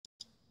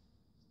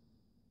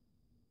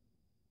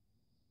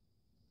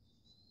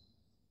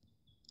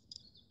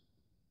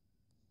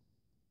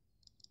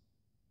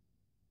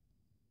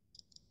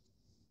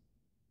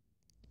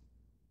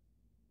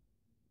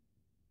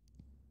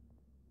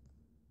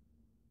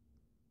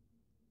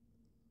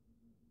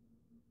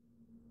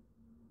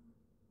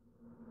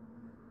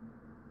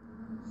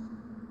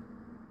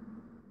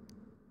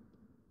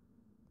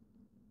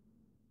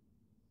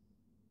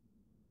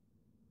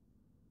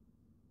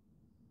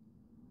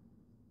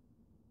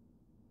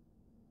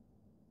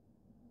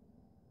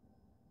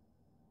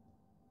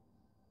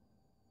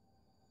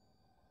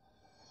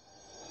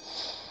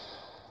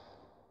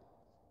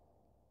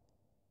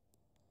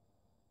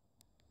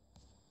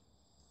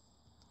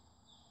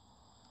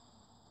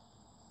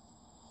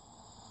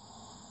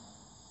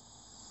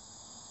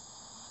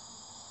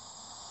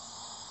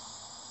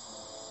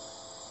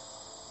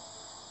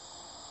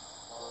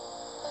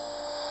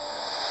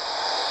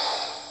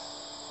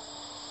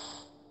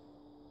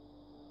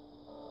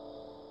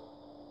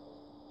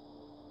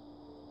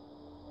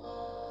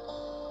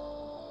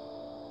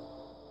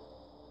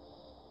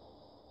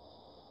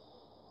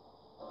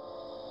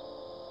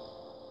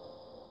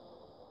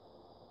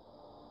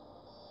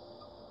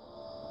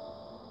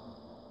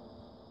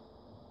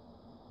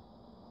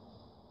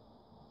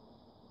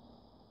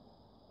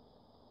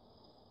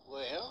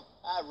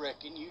I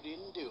reckon you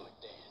didn't do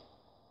it then.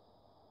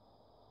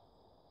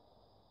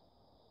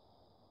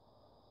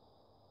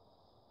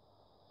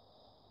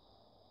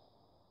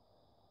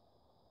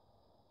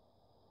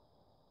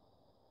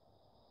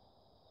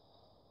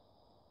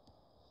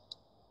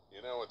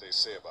 You know what they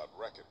say about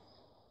reckoning?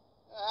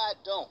 I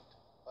don't,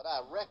 but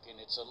I reckon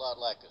it's a lot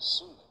like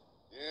assuming.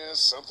 Yeah,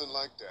 something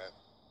like that.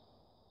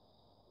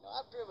 You know,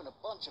 I've driven a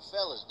bunch of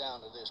fellas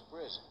down to this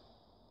prison.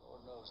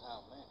 Lord knows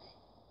how many.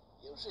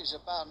 Usually it's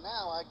about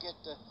now I get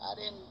the, I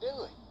didn't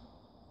do it.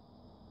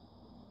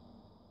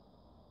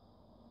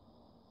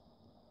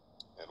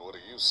 And what do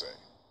you say?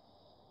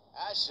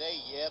 I say,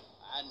 yep,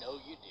 I know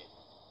you didn't.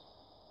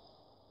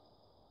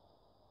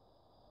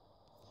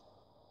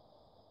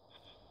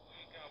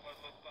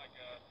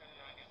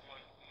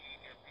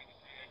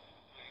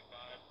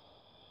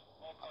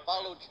 I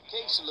followed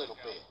your case a little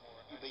bit,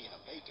 you being a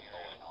Macon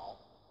boy and all.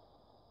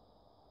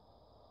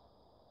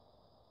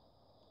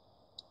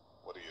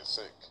 What do you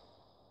think?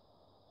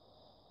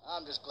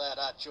 I'm just glad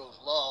I chose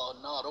law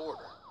and not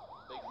order.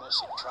 A big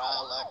messy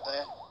trial like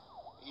that,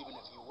 even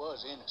if you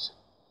was innocent,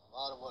 a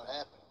lot of what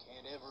happened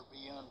can't ever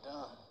be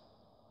undone.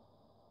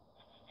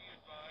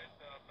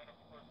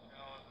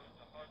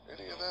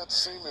 Any of that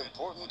seem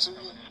important to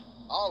you?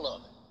 All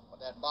of it, but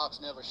that box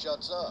never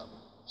shuts up.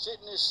 Sit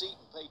in this seat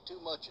and pay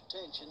too much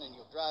attention and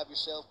you'll drive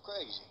yourself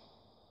crazy.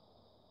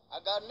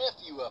 I got a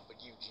nephew up at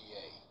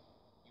UGA.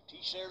 You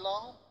teach there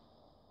long?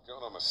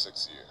 Going on my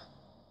 6th year.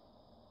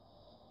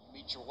 You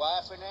meet your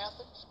wife in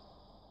Athens?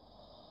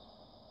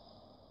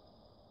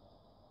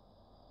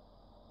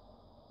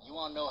 You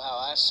want to know how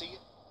I see it?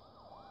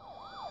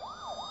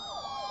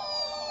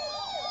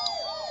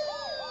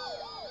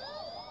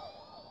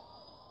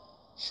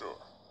 Sure.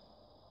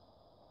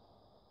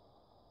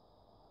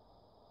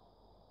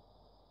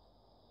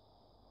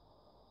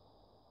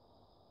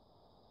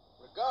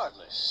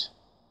 Regardless,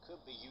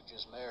 could be you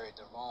just married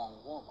the wrong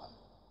woman.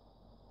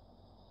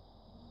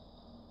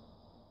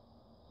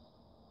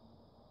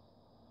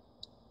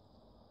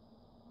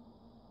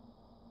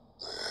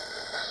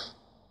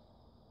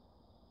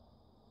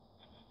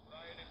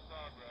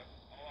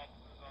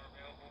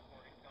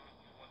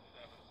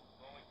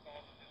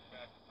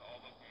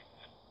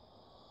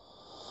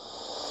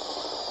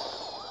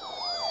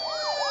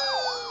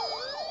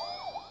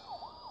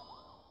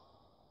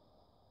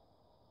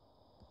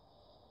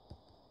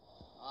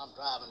 I'm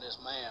driving this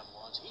man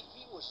once.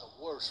 He was the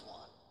worst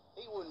one.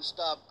 He wouldn't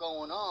stop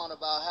going on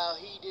about how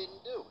he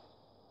didn't do it.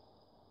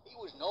 He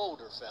was an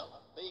older fella,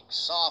 big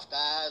soft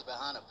eyes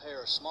behind a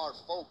pair of smart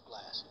folk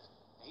glasses.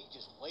 He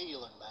just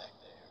wailing back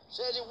there.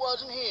 Says it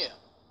wasn't him.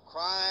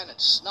 Crying and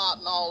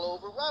snotting all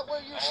over right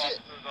where you're sitting.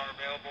 Officers are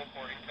available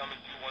for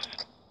incoming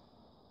 217.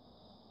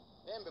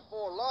 Then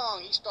before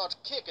long, he starts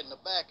kicking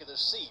the back of the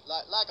seat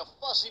like a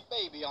fussy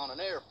baby on an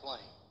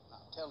airplane. And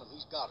I tell him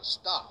he's got to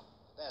stop.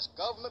 That's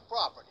government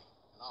property,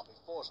 and I'll be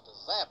forced to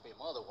zap him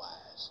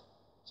otherwise.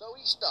 So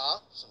he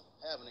stops, and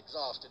having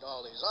exhausted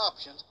all his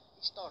options,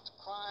 he starts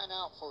crying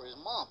out for his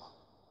mama.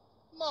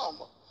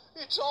 Mama,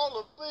 it's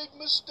all a big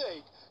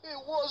mistake. It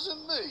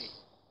wasn't me.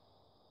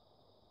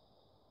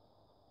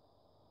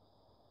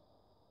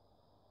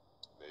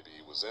 Maybe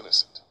he was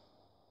innocent.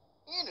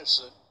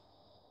 Innocent?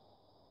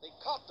 They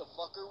caught the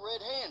fucker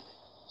red-handed,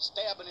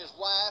 stabbing his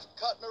wife,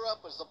 cutting her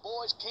up as the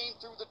boys came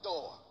through the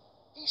door.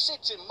 He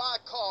sits in my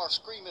car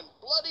screaming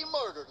bloody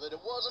murder that it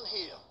wasn't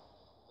him.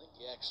 I think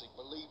he actually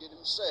believed it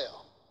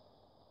himself.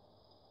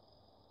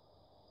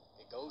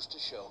 It goes to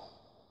show,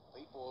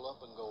 people will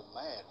up and go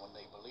mad when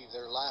they believe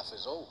their life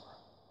is over.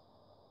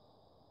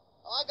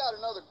 I got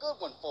another good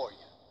one for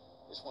you.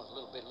 This one's a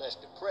little bit less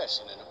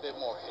depressing and a bit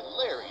more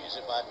hilarious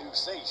if I do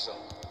say so.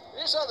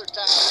 This other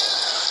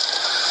time...